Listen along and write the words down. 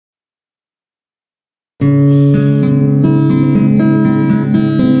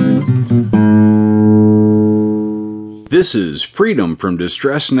This is Freedom from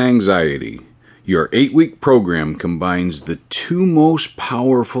Distress and Anxiety. Your 8-week program combines the two most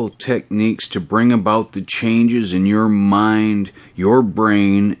powerful techniques to bring about the changes in your mind, your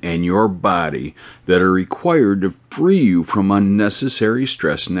brain, and your body that are required to free you from unnecessary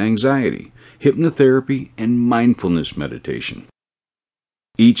stress and anxiety: hypnotherapy and mindfulness meditation.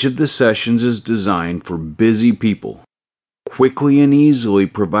 Each of the sessions is designed for busy people, quickly and easily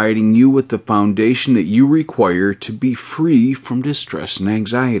providing you with the foundation that you require to be free from distress and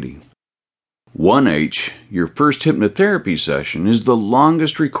anxiety. 1H, your first hypnotherapy session, is the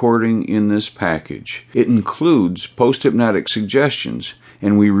longest recording in this package. It includes post-hypnotic suggestions,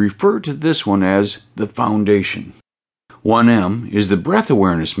 and we refer to this one as the foundation. 1M is the breath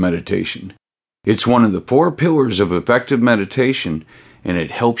awareness meditation. It's one of the 4 pillars of effective meditation, and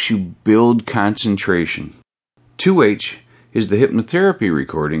it helps you build concentration. 2H is the hypnotherapy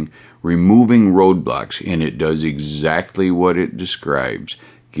recording, Removing Roadblocks, and it does exactly what it describes,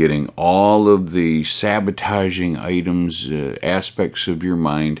 getting all of the sabotaging items, aspects of your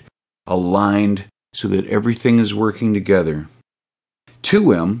mind aligned so that everything is working together.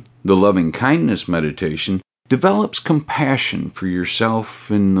 2M, the loving kindness meditation, develops compassion for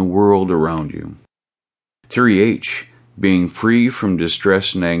yourself and the world around you. 3H, being free from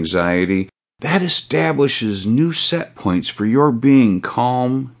distress and anxiety, that establishes new set points for your being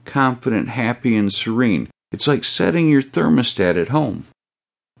calm, confident, happy, and serene. It's like setting your thermostat at home.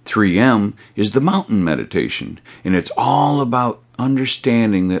 3M is the mountain meditation, and it's all about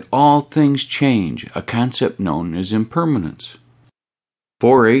understanding that all things change, a concept known as impermanence.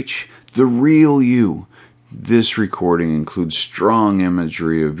 4H, the real you. This recording includes strong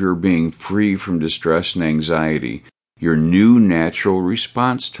imagery of your being free from distress and anxiety, your new natural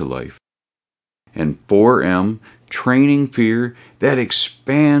response to life. And 4M, training fear, that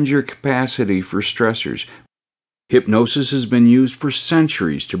expands your capacity for stressors. Hypnosis has been used for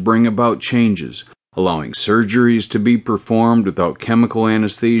centuries to bring about changes, allowing surgeries to be performed without chemical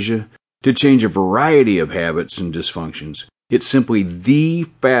anesthesia, to change a variety of habits and dysfunctions. It's simply the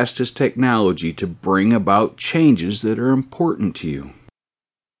fastest technology to bring about changes that are important to you.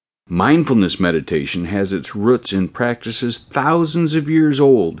 Mindfulness meditation has its roots in practices thousands of years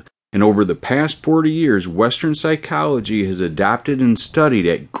old, and over the past 40 years, Western psychology has adopted and studied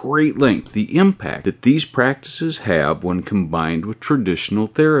at great length the impact that these practices have when combined with traditional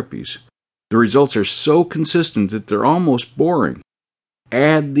therapies. The results are so consistent that they're almost boring.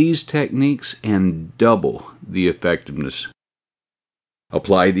 Add these techniques and double the effectiveness.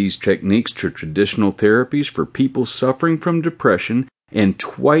 Apply these techniques to traditional therapies for people suffering from depression, and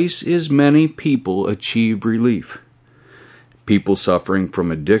twice as many people achieve relief. People suffering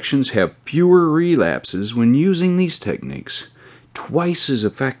from addictions have fewer relapses when using these techniques, twice as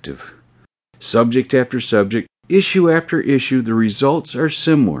effective. Subject after subject, issue after issue, the results are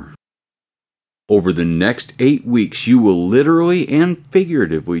similar. Over the next 8 weeks, you will literally and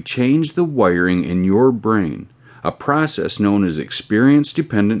figuratively change the wiring in your brain, a process known as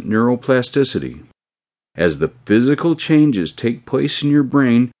experience-dependent neuroplasticity. As the physical changes take place in your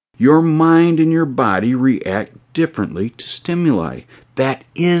brain, your mind and your body react differently to stimuli. That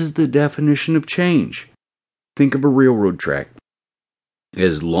is the definition of change. Think of a railroad track.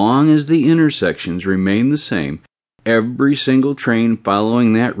 As long as the intersections remain the same, every single train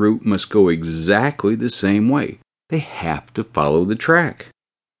following that route must go exactly the same way. They have to follow the track.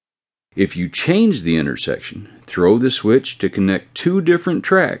 If you change the intersection, throw the switch to connect 2 different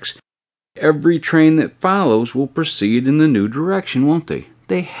tracks, every train that follows will proceed in the new direction, won't they?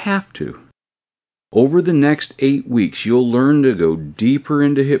 They have to. Over the next 8 weeks, you'll learn to go deeper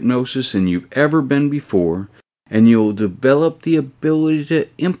into hypnosis than you've ever been before, and you'll develop the ability to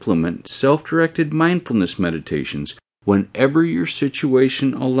implement self-directed mindfulness meditations whenever your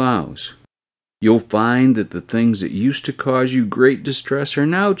situation allows. You'll find that the things that used to cause you great distress are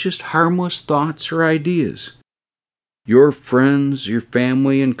now just harmless thoughts or ideas. Your friends, your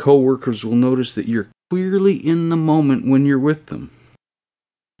family, and coworkers will notice that you're clearly in the moment when you're with them.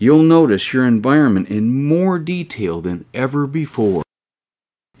 You'll notice your environment in more detail than ever before.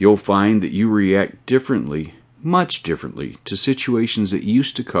 You'll find that you react differently, much differently, to situations that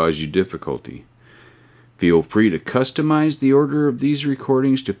used to cause you difficulty. Feel free to customize the order of these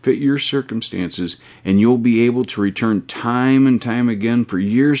recordings to fit your circumstances, and you'll be able to return time and time again for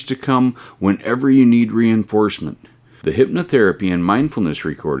years to come whenever you need reinforcement. The hypnotherapy and mindfulness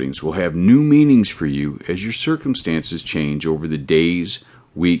recordings will have new meanings for you as your circumstances change over the days,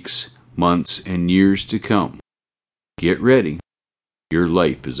 weeks, months, and years to come. Get ready. Your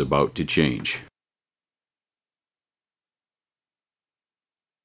life is about to change.